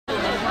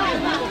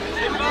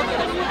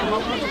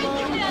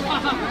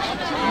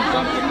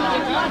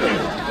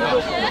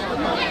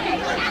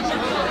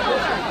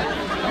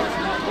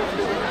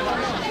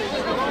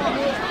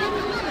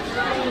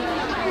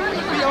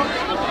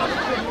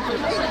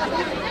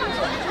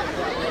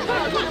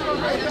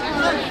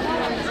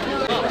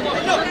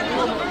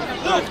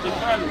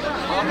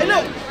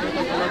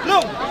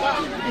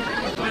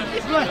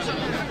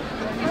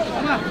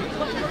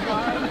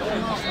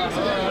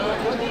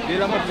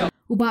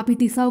Uba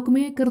piti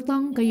Sawkmie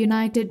Kyrtong ke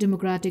United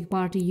Democratic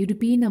Party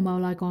UDP na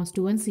Maulai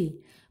constituency.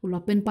 Ula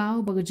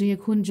penpau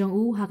bagajnya khun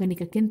jong hakani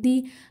ka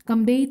kenti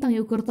kamdei tang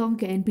yu Kyrtong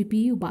ke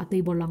NPP uba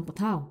te borlang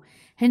patau.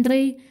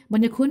 Henry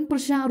banyak khun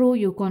persyaro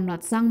yu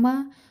Conrad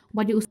sangma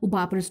bagi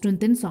uba Prestone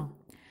tensong.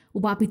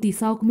 Uba piti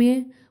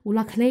Sawkmie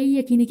ula klei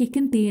yakini ki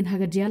kentin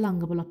haga jylla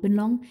ngabala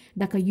penlong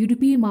daka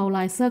UDP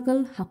Maulai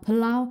Circle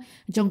hapelau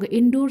jong ke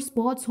indoor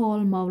sports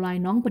hall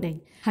Maulai Nong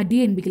Padeng.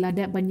 Hadien bigila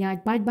dek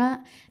banyak baik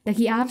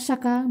daki ar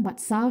shaka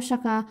bat saw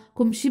shaka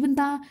kum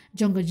shibenta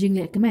jong ke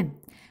jingle kemen.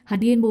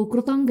 Hadien bo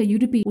Kyrtong ke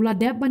UDP ula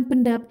dek ban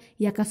pendap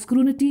yaka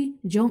scrutiny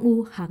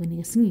jong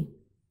hagani sngi.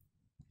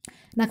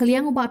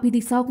 Nakaliang uba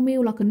piti Sawkmie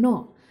ula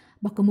keno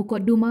baka mukot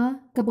duma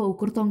ka ba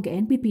Kyrtong ke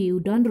NPP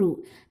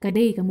udanru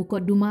kadai ka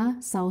mukot duma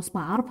saus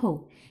pa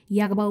arpo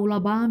ya ka ba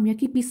ulaba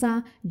myaki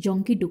pisa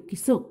jong ki duk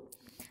kisuk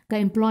ka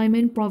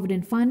Employment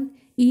Provident Fund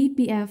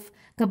EPF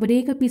ka bade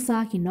ka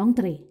pisa hinong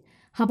tre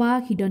haba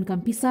hidon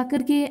kam pisa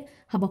kerke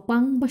haba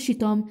pang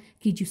basitom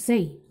ki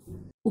jusei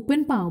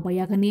upen pau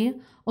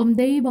bayakane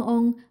omdei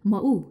baong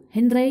mau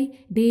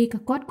Henry de ka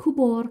kot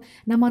Khubor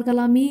na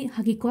markalami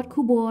hakikot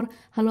Khubor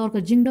halor ka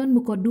jingdon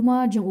mukot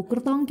duma jong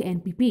Kyrtong ke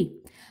NPP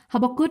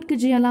habakut ke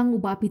jyalang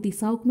uba piti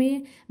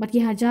Sawkmie bat ki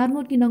hajar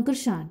ngot ki nong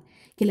kershan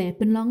kile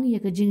penlong ya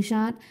ke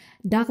jingshat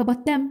da ka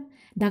batem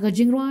da ka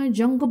jingrwa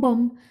jong ka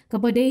bom ka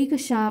badai ka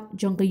shap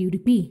jong ka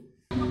UDP.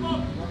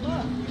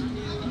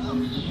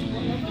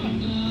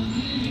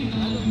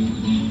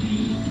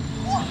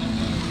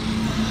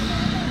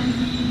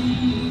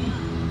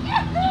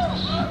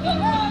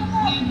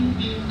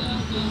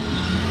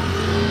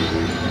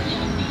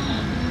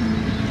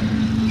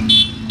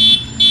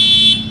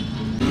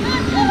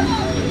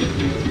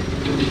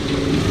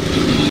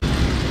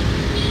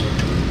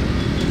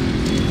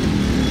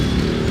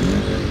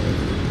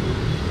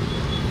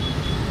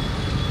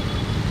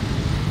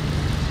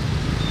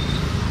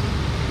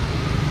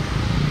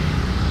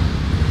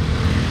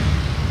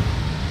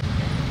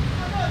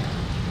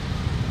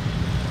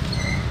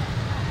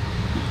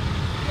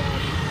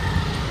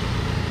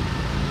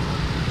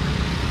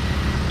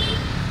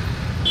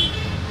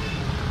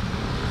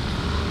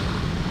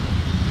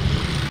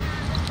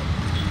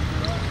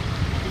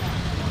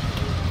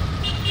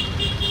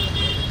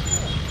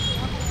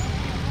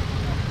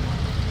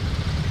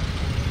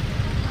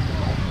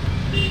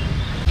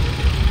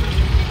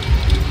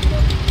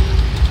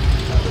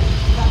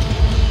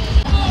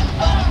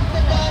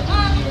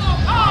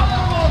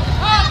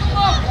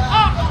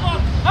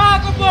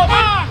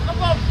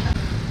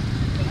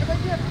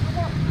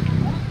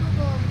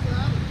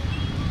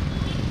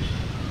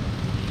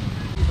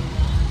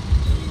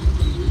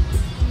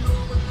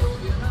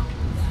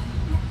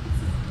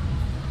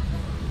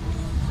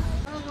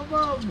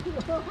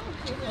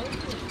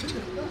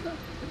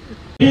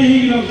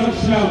 Ini nak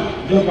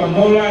saksikan jika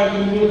mulai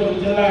dulu dan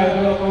jalan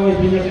kalau kau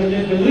punya kerja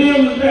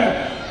beriam kita,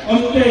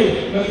 onte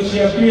bagi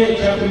siapa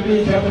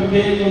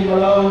yang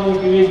malau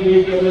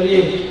kiri kembali.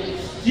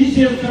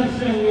 Jika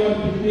saksikan yang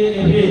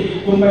berbeza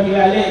ini,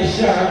 Meghalaya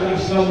Isyarat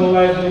Islam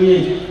mulai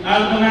kami.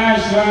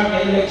 Al-Munaswa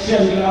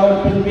election di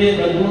awal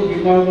berbeza dulu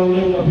kita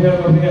mengumum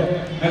apa.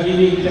 Hari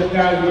ini kita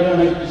kagum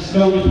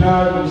Islam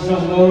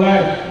Islam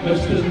mulai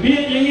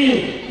berbeza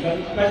ini.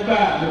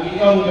 Kata bagi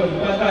orang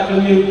kata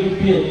demi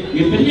kita,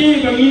 kita ni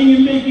bagi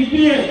mimpi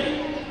kita,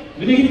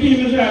 jadi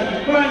kita mesti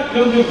cepat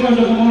jom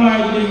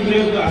mulai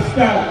dari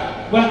asal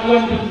buat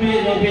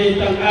berbeza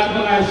tentang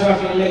apa asal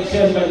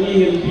election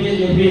bagi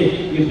mimpi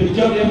kita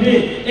jom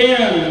mimpi,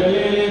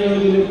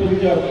 dalil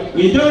kerja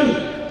itu,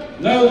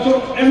 lalu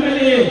untuk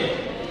MLA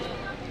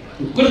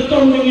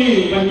Kyrtong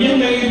ini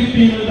banyak lagi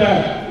dipilih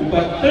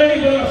ubat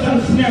tray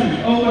belasan senyum,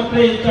 ubat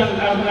tray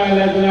tentang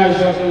apa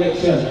asal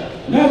election.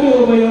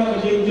 Nabu bayar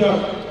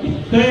jengjok,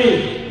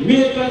 tray,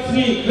 mikat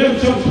sini, lem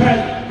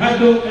sompat,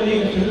 hadu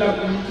kali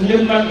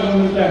lemban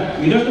pemerintah.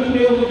 Kita tu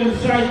beliau bukan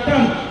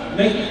syaitan.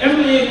 Dan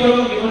MLA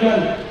kalau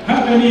kemudian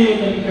hak kami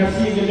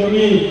kasih ke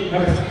jomi,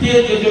 hak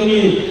setiap ke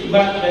jomi,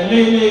 bat dan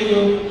lain-lain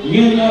itu,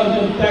 Ngin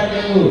dan tak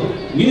itu,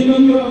 Ngin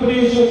juga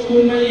beri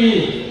sokun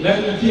lagi,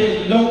 dan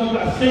long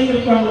asing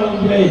depan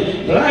long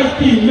beri,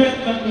 berarti met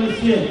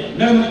Malaysia,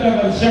 dan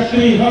mentakan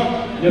syakri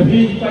hak.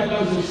 Jadi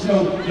pada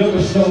sistem jom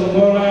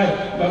mulai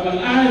bahkan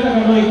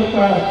ada kami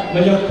kita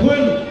banyak pun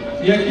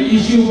yang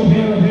isu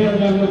berhera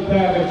dan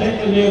mereka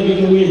cek dia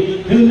begini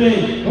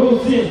hendak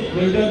proses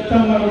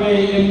berdatang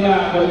melalui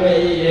imla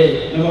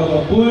melalui nama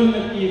pun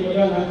nanti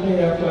pada nanti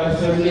apa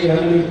assembly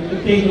hari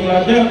penting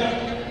ada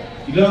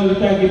bilang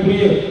kita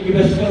diberi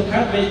kita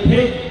sepakat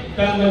baik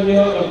tanggal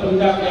dia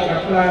pendak yang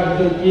aklar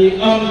bertuki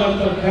orang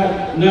terkat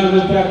nama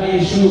tak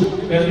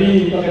isu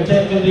dari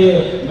pakcik dia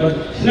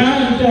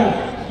senang kita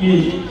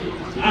di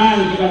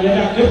kita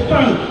ada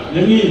kepang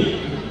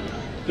demi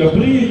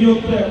keberi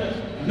juga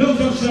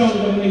nong song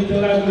demi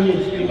telah demi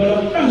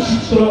ibarat tang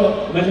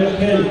sitro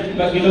majakan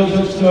bagi nong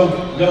song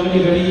demi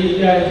dari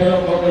dia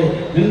kalau kau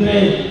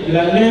ini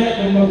lalu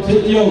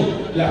mempersiapkan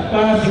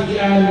lepas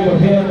sekian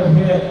berher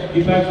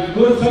dibagi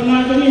gol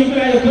sama demi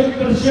kaya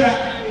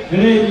berpersiap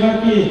Hei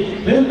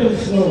mati, lembut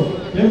slow,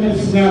 lembut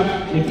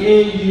senap.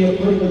 Ikai dia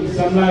pun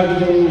bersama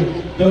dengan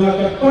dengan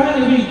kepada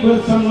ini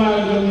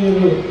bersama dengan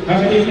itu.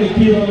 Agar dia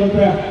ketiga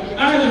mereka.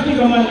 Ada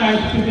tiga man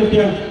ada tiga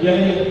tiang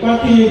yang ada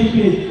parti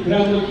ini.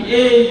 Ramu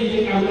ikai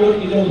dia ambil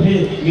di dalam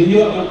he.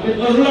 Dia akan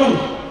terlong.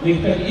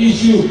 Kita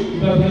isu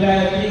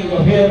berbelai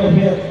berher.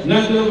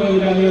 Nanti bagi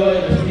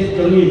dia sedikit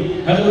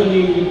terlebih. Hari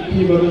ini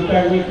tiga mereka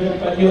ni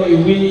kepada dia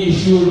ini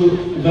isu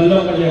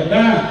belum ada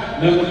dah.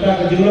 Dan kita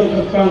kejuluk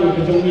kepang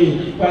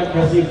kejungi Pak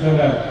Khasi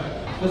Jaintia.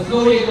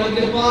 Pesori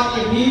berkepat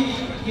ini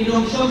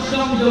kidong syam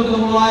juga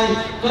mulai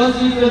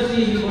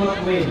konstitusi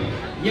dibuat.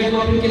 Ia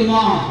berpikir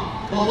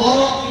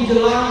bawa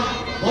jylla,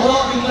 bawa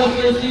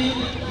konstitusi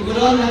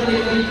dibuat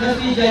dari Ri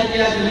Khasi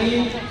Jaintia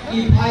Hills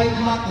ipai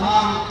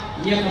mata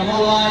ia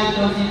mulai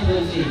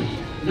konstitusi.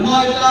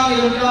 Nama kita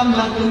yang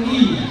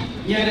bertenggi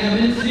ia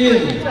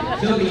kemensian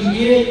juga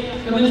ingin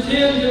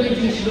kemensian juga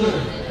jujur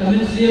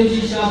kemensian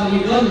sisa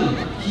berikan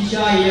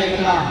sisa ia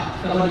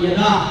kabar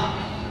jylla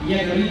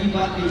ia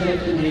keribat di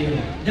jalan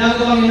dan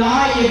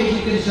kebanyakan ia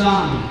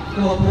dikerjakan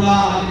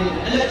kepura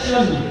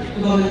election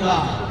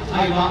kebanyakan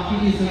ayat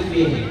ini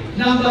seperti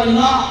nampak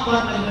ina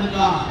partai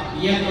mereka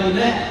ia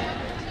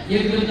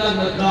kebanyakan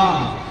mereka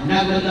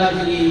nak mereka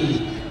jadi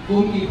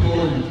kumpi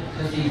pun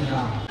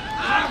kesihatan.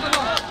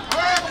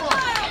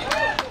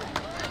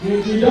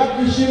 Tidak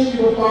bising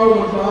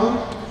berpower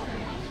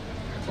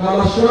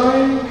kalau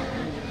saya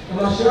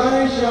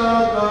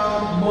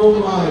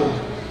mulai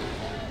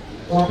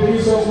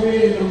tapi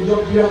Sawkmie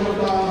untuk dia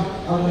mereka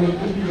akan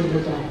ikuti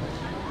mereka.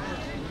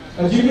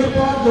 Jika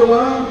Pak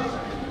jylla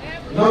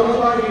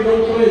nama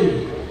idong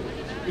play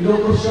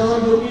idong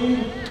persiapan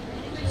demi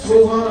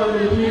Tuhan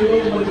ada di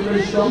dalam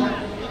Prestone.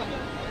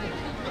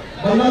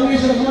 Banang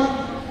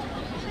isama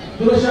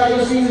dulu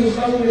saya sini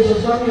sedang ya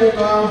sedang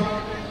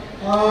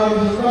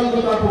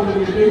kita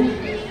politik.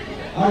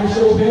 Hari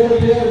Khubor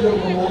dia yang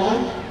kemudian.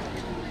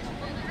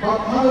 Pak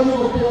hari ini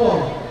berkuah.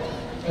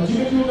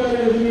 Jika kita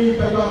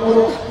ini pada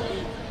orang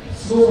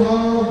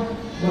Tuhan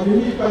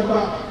ini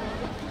pada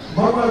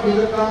maka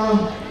kita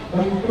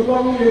bagi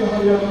peluang yang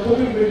ada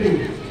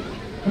politik.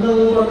 Karena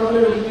orang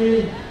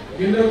ini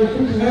kita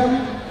Pynrem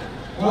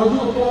maju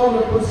atau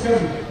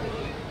lepaskan.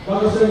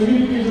 Pada saat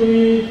ini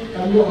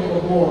kami akan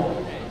berkuah.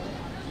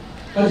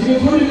 Jika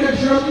pun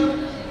election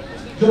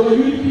jauh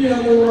UDP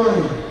yang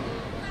mulai.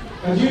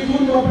 Jika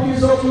pun bapti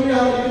Sawkmie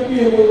UDP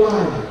yang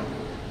mulai.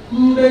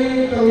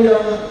 Mendai kami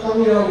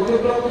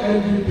Kyrtong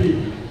NDP.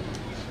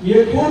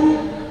 Ia pun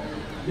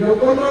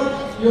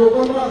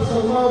Conrad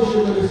sama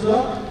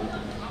jurnalista.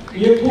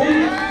 Ia pun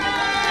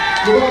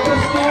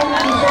Prestone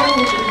sama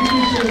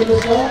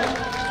jurnalista.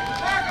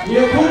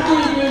 Ia pun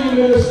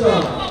jurnalista.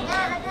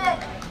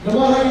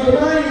 Nama hari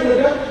berai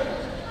berada.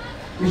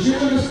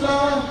 Jurnalista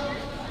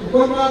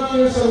Conrad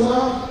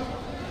sama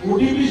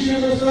UDP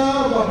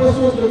jurnalista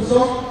Prestone dan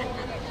Sok.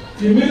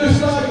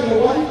 Jurnalista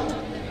kemudian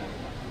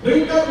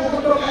ringkat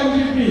untuk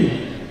MVP.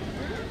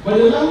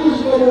 Pada namun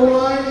sudah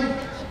mulai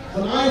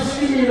dan IC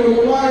sudah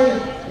mulai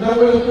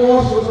namun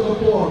pos sudah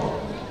pos.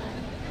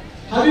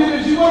 Hari ini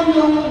jiwan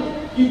yang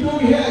itu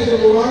dia sudah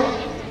mulai.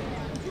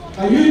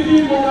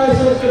 UDP mulai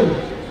serta.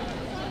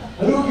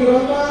 Lalu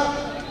kiranya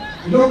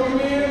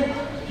Sawkmie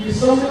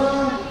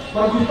kisahnya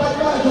bagi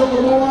pakar yang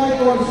mulai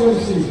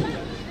konsensus.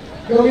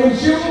 Kami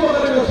siapa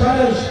ada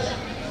challenge.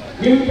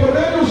 Ngin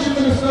Pynrem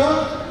Minister,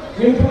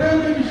 Ngin Pynrem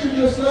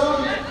Minister,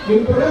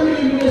 Ngin Pynrem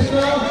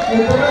Minister,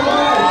 Ngin Pynrem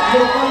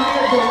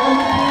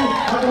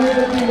akan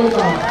menjadi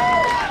mereka.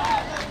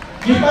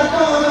 Kita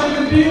akan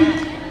menjadi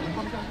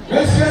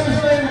Asian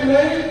State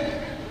Relay,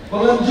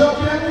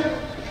 Balanjapian,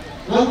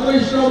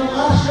 Lantaislam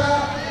Asia,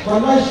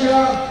 Malaysia,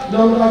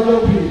 dan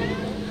Rajopi.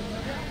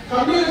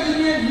 Kami di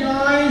sini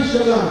diai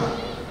Shillong.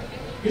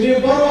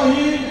 Ini baru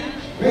ini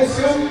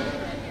Asian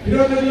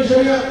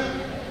Indonesia.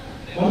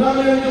 Mana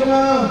yang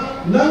kita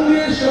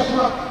nanti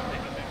syafaq,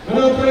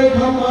 mana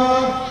mereka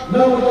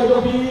nama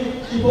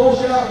Rajopi,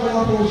 Sibosya,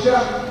 Balaposya.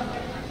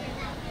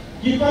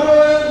 Kita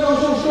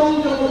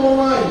langsung yang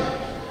mulai.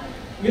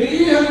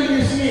 Ini yang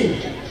di sini.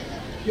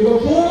 Kita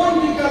pun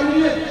di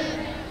kabinet.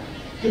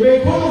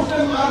 Kita pun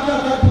ada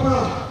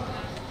kapra.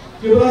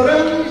 Kita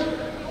rem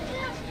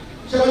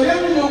sekalian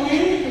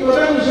mengungi. Kita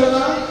rem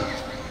jylla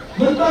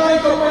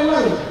mentai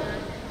kapailan.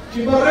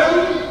 Kita rem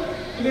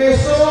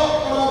leso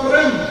para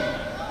rem.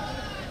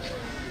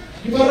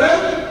 Kita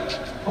rem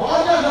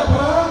ada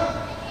kapra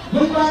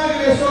mentai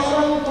leso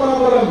orang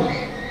para rem.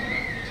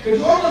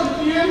 Kejualan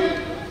sekian.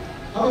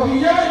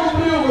 Apabila ia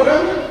beliau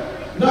orang,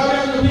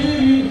 naga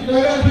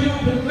biru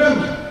Pynrem.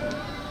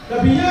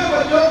 Tapi ia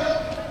baca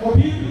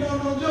Kopi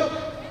bilang nonjok.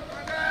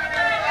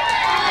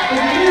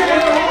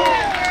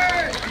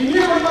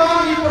 Ini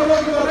memang perlu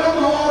kita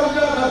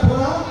menghargai dan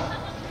pernah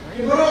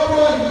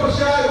perlu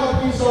dipercaya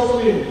kopi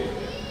Sawkmie.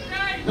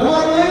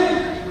 Nomor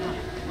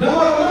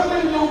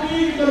lain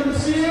yogi dan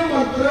bersih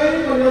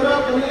menteri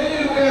menyerap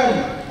penelitian.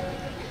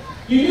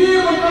 Ini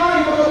memang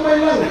perlu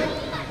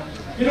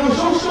kita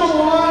sosok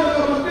mulai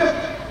dengan menteri.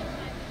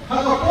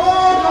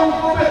 Hagapon ang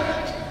COVID,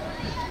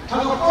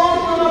 hagapon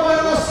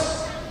coronavirus.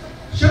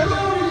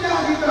 Shillong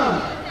kita.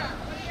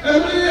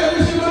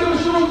 Every single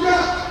Shillong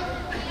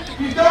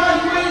kita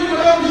ini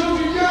dalam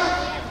Shillong kita.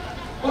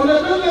 Oleh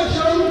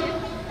election,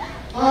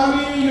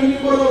 kami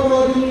yang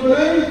baru ini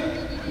mulai,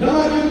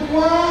 nak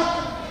kuat,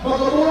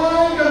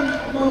 bagaimana dan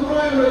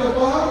memulai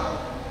berapa,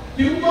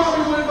 kimpa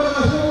mulai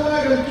bagaimana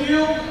dan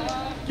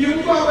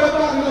kimpa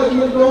berapa dengan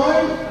mendoy,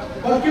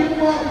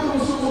 kimpa untuk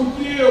musuh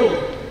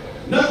kiu.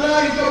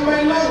 Naga ikam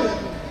mainan,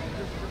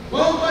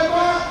 kau tahu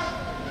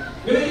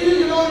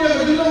ini orang yang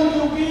bilang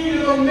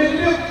mungkin orang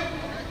negatif,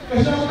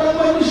 kesalahan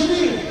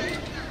manusia.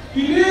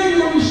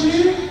 Ini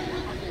manusia,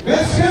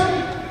 mesem,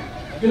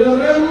 kita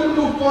rela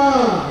lupa.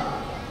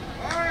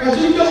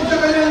 Kasih jauh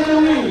cakap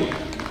yang ini,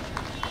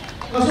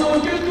 kasih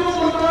mungkin tu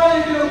bertanya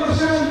kita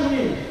persen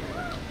ini.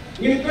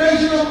 Ngin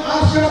dalam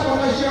Asia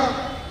Malaysia,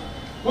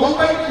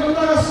 kompak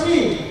sementara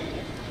resmi,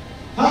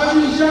 hari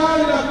Isya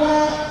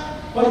dilakukan.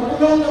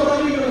 Perpuluhan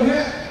orang ini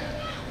berhak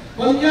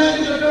banyak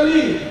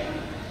kali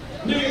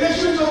di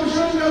election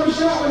commission kami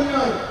siap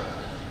banyak.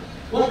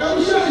 Waktu kami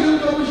siap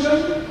election commission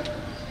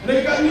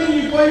mereka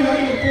ini ikut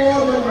hari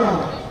keluar mereka.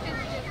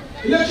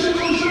 Election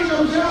commission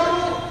kami siap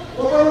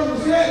orang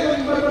siap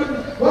yang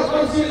waktu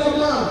siap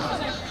lama,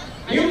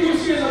 yang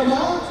siap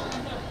lama,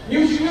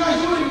 yang siap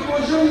itu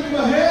commission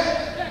berhak.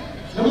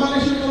 Nama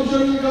election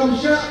commission kami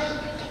siap.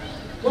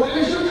 Waktu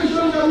election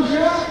commission kami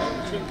siap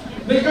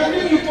mereka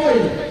ini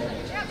ikut.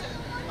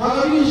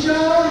 Hari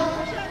Isya,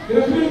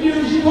 kita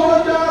berdiri di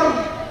Khubor dan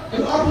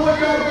apa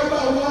yang kita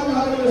ulang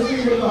hari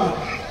ini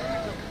berlaku.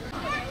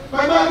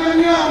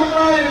 Pembagiannya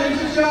mulai dari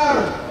sesar,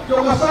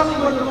 jogasan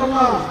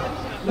berkembang.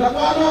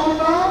 Lakukan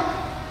apa?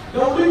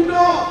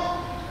 Daulindo,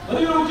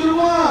 dari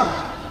Jylla,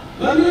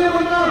 dari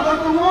benar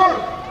berkumur,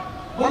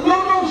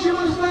 berlondong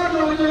semesta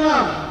dari jylla.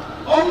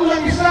 Om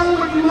yang isang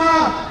berlima,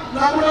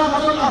 namun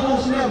hasil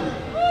ahusnya.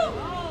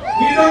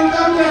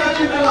 Hidangkan dari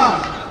jylla.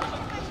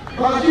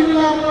 Bagi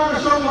nama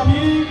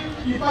Sawkmie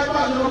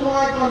dipakai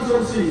dalam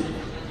konsorsi.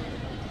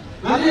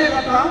 Nanti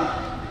kata,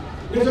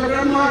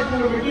 Instagram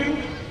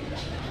meeting,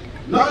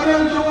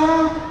 nalar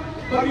jong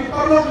bagi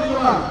parlok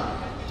jylla.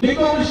 Di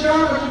Malaysia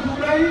bagi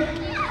budai,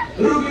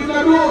 rugi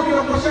kado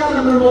kira persen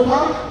dan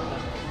berubah.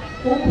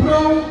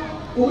 Umprong,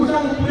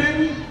 umsang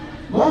upin,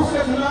 mau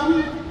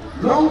senam,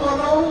 long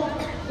kalau,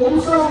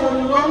 umsang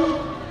ulung,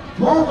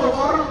 mau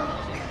tawar,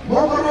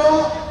 mau karo,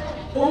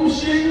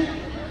 umsing,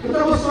 kita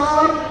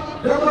besar.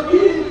 Dan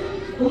bagi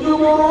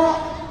ujung moro,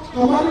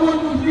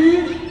 kemaluan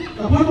putri,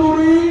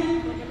 kapanduri,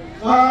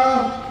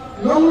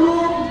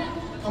 longlong,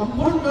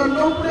 kampun dan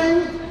longpreng,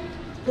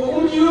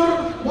 keunjur,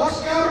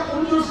 baskar,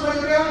 unjur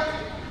sebagai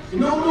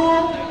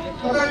longlong,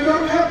 kata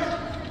yorhep,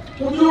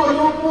 unjur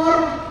longpor,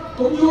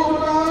 unjur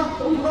kota,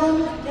 unjur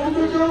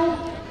unjur jauh,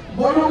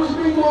 bolong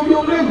spring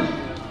mobil lem,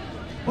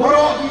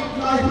 borok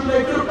naik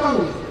dari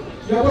Kyrtong,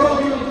 ya borok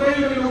di utara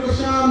dari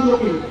Lokasiam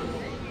lagi,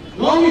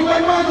 longi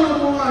baik dalam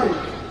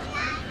mulai.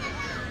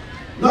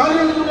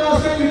 Dari itu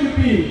dasar UDP,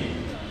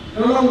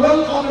 dalam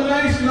well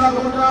organized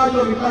laporan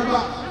dari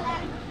Pak.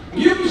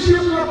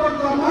 Gimsim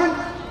laporan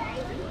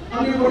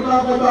kami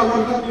bertapa bahwa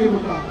kami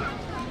bertapa.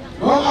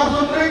 Long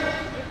after track,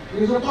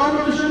 is a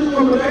competition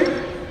committee.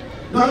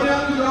 Dari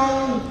yang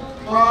dalam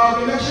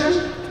election,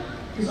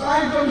 is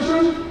I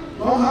commission.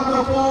 Long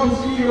hada form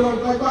si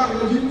dalam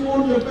Pak, is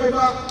jimun dan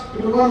Pak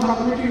itu dalam hak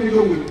committee di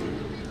Jong.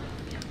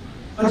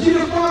 Aji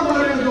apa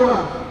dari yang dua?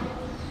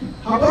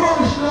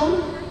 Habaro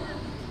Shillong.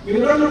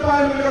 Kita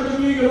lupa yang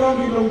kami geram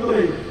di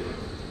Longtray.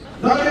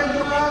 Dari yang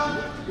juga,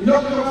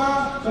 ilok juga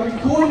dari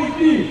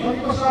kualiti, dari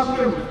pasar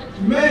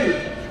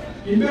Mei,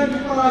 imen di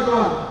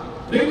Paraga.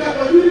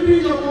 Dengan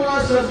UDP yang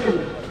mengasaskan,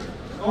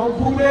 orang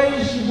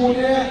Pumei,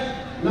 Shibune,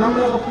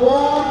 nama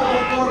Khubor,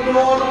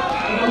 Kyrtong,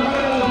 nama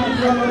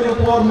Pynrem dari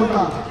Khubor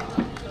mereka.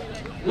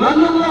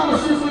 Lanjutlah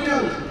masih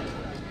banyak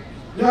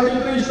dari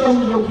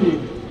Prestone joki.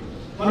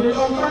 Pada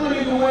longkang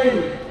dari Dubai,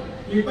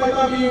 di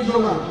Pynrem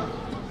juga.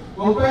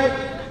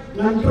 Kompak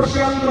dan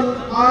persian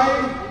dan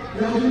air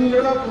yang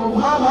dinilai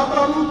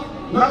pembahasan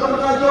nak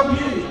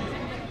berkaji.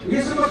 Ini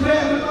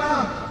sebenarnya mereka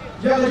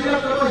yang tidak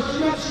terus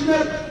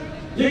sinar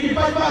jadi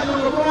payah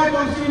dalam proyek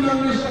konsi dan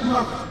riset.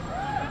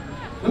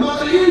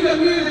 Nama ini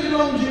kami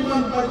dalam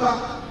jiman payah.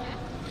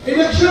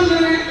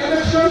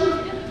 Election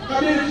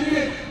kami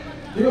disini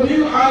diberi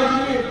air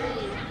ini.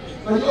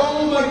 Bagi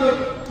orang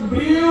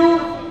beriu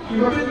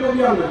diberi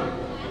kemudian,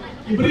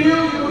 beriu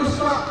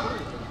diuruskan.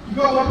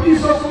 Jika Bapak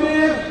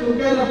Sawkmie,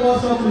 mungkin apa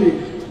Sawkmie.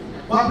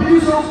 Bapak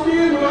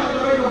Sawkmie mulai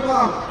dari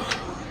Bapak.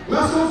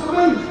 Langsung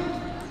kemudian,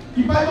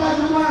 di Bapak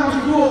cuma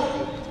hidup.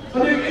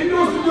 Ada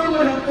Indo sudah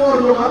melihat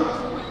orang.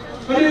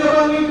 Kali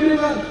orang ini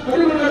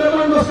kali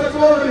mengadakan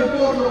basketball di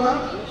Khubor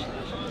orang.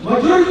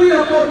 Majoriti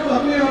apa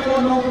kami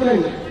apa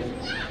nongkrong.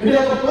 Ini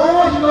apa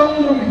Khubor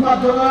Shillong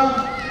mengikmat orang,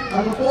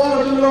 apa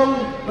Khubor Shillong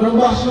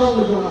berembas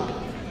nong orang.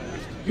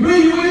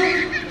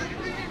 Yui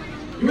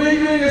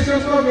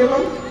esok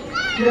berang.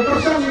 Dia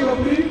persen juga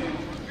beli.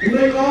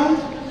 Ini kan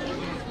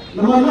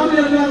nama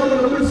yang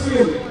ada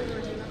bermesin.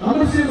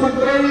 Bermesin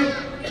menteri,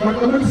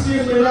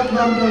 bermesin melak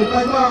bantal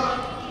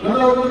tabak.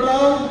 Lalu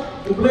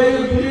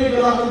beli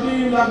dalam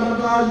hati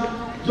melakukan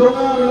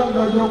jongan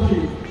dalam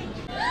joki.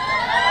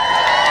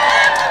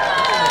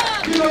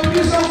 Kita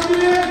pergi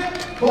Sawkmie,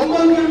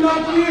 pembangun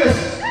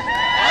nakis.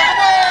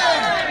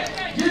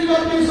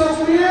 Jika pergi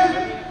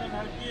Sawkmie,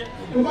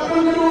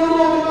 tempatan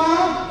kedua-dua apa?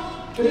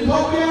 Jadi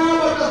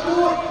Sawkmie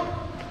berkatut.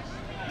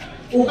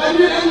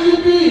 Ukani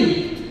NGP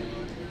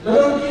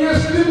dalam kias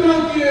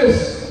kriminal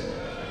kias.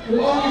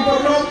 Uang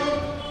diperlok,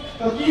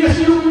 kias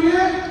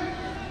hidupnya.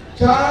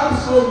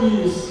 Charles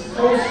Service,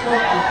 sekarang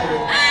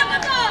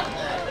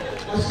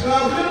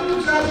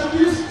Charles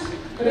Service,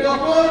 ada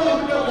apa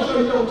yang kita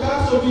perlu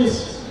Charles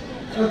Service.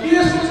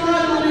 Kias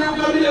mana yang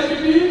kami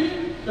lagi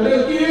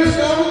ada kias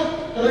yang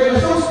ada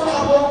sosok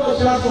apa ke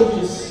Charles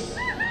Service.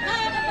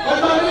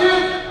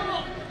 Katanya,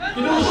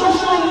 kita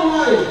sosok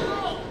mulai,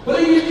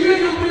 bagi kias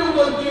yang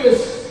punya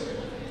kias,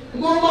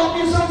 ngomong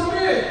kisah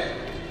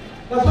sendiri,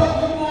 dapat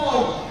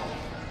ngomong,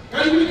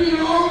 kami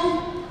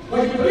bilang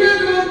bagi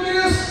berikan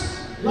kias.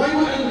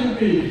 Lain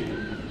NGP,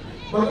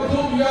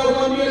 bakal dia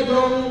kami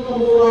jong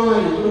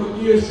kemurai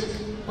berkias.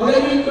 Ada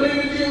yang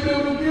beri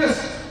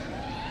berkias.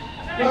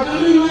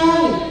 Bakal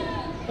ngomong,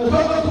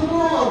 dapat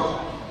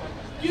Khubor.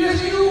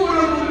 Kias itu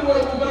orang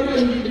bukan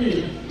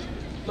NGP.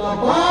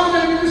 Labang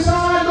yang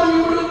bisa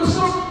jong yang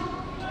besar.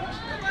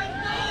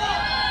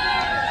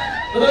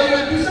 Ada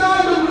yang bisa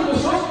jong yang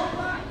besar.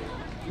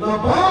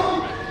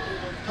 Labang,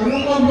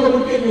 kamu ambil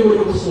berkias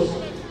yang besar.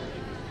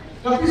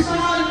 Tapi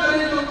saya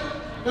dari itu.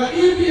 The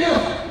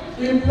EPF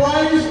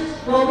implies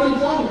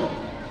problem fund.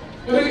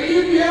 The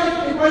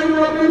EPF implies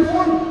problem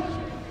fund.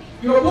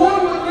 Your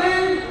board will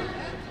claim,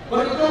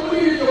 but the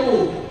company is your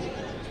board.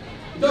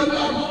 Dan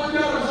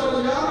abunya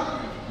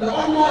rasanya, the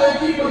onmo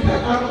eki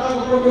berhak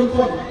atas problem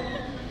fund.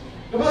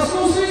 Lepas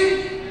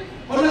itu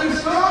orang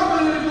Islam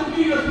dan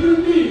Turki dan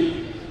Turki,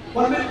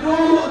 pandai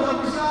dulu dan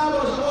bisa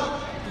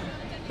bersama.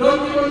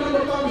 Dan kita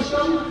bertemu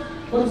Islam,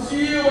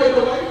 bersih wae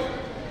wae.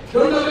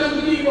 Dan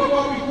dalam ini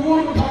bapak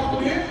ikut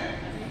bertakbir.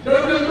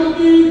 Dalam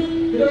Turki,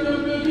 kita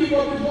memiliki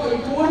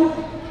beberapa ikon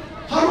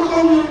harus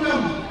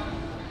menggunakan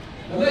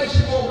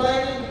election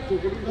bank,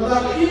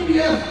 kata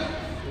EPF,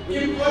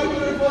 import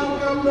reform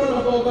dan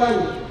apa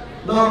bank,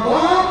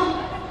 nabang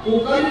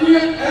bukan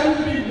dia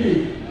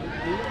NPD.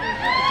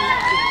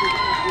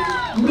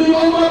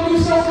 Beliau mati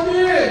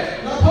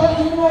Sawkmie, nabang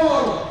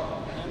Khubor,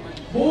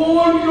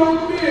 bon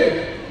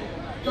Sawkmie,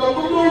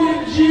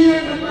 kemudian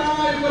jian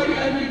menai dari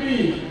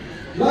NPD,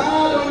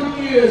 lalu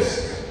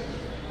kias.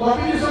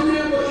 Papi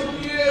Sawkmie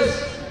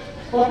berkias,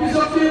 papi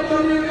Sawkmie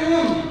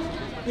Pynrem,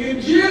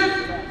 Ngin,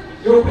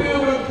 Khubor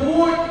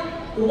berkuat,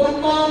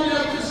 Khubor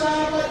yang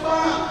besar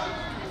apa?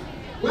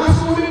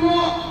 Langsung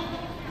lima,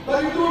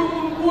 tadi tu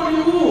kuat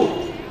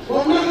ibu,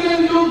 orang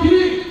yang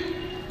jogi,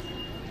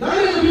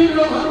 dari lebih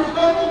dalam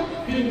harukan,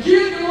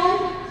 Ngin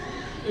dalam,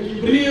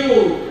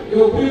 beliau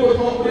Khubor,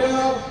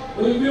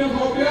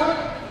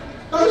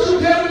 kalau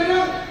sudah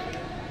dia,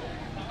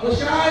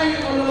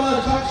 saya adalah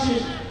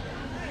saksi.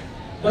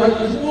 Dan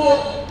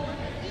semua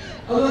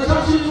adalah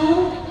saksi itu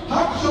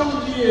hak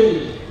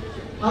songjian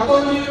atau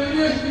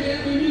dilihat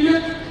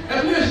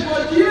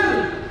bagian.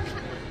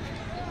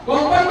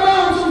 Kalau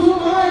memang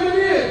semua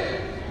ini,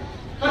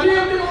 kali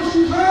ini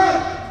maksudnya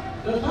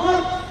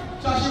dapat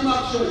saksi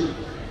maksud,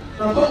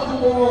 dapat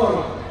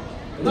Khubor.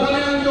 Nah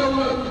yang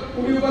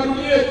uliban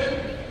dia,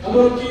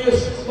 kalau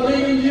kias,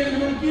 paling dia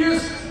dengan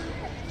kias,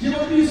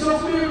 jika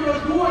bisa Sawkmie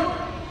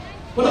berkuat,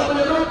 pada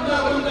penyerap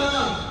dah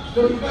benda.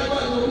 Jadi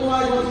baik-baik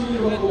semua yang masih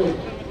di bawah.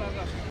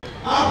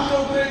 Apa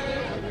yang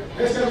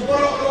esok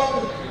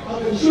berorang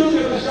akan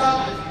sulit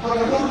rasanya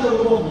akan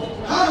terjadi.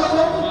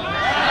 Apa?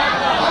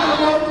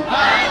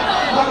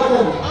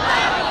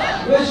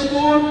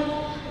 Respon,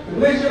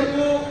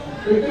 resiko,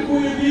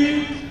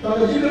 ekonomi,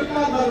 tak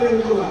jidatkan dari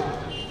negara.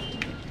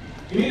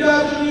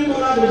 Tidak ini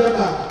mana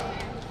berjata.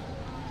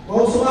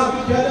 Kau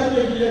semakin jalan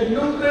jadi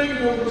non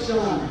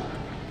persoalan.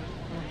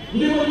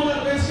 Ini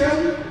mengenai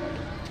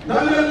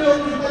dalam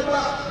yang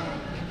kita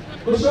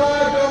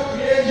bersama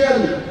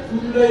agent,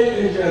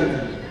 mulai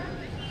agent.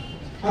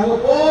 Kalau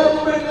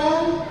orang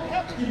mereka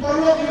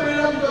diperlukan di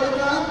dalam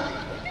kerana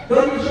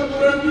dan bisa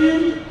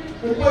berhenti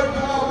upaya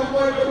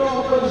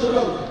apa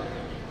sedang.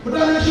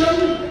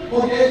 Berdasarkan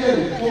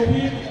agent,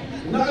 kopi,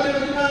 nak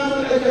ada kita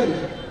agent.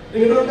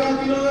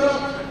 Dengan kita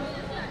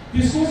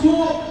diskusi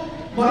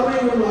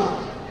baru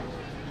mana.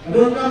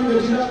 Dengan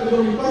kita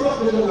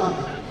diperlukan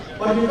dengan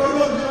bagi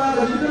korok jalan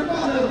dan tidak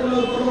ada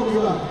korok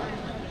jalan.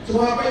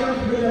 Semua apa yang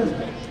diberikan,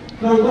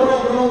 nang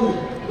korok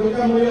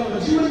mereka melihat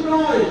jimat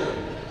noy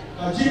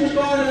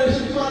dari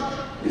sifat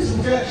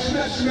disebut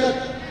simet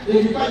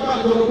Jadi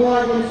kita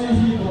berdoa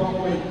konsisi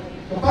berdoa.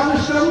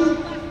 Kepanaskan,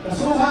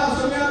 kesoha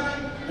sangat,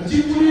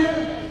 jibunya,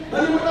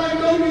 dari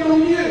mereka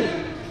dongnya,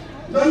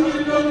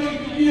 dongnya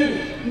dia,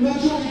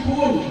 nancung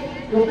pun,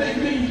 protek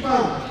kita,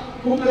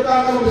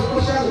 kumpulan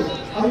spesial,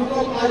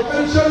 untuk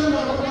pension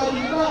maka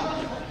kita.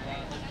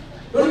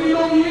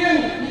 Dongnya,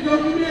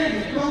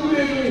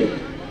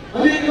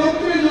 ali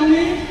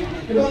dongnya,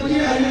 dongnya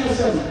hari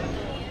kesan.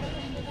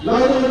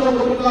 Lalu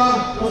kita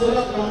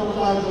masalah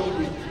kita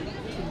dongnya.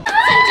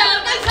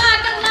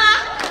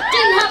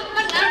 Hấp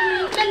mất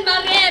ăn bên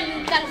bà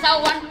rèm, đằng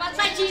sau quanh và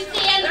sai chi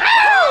tiền.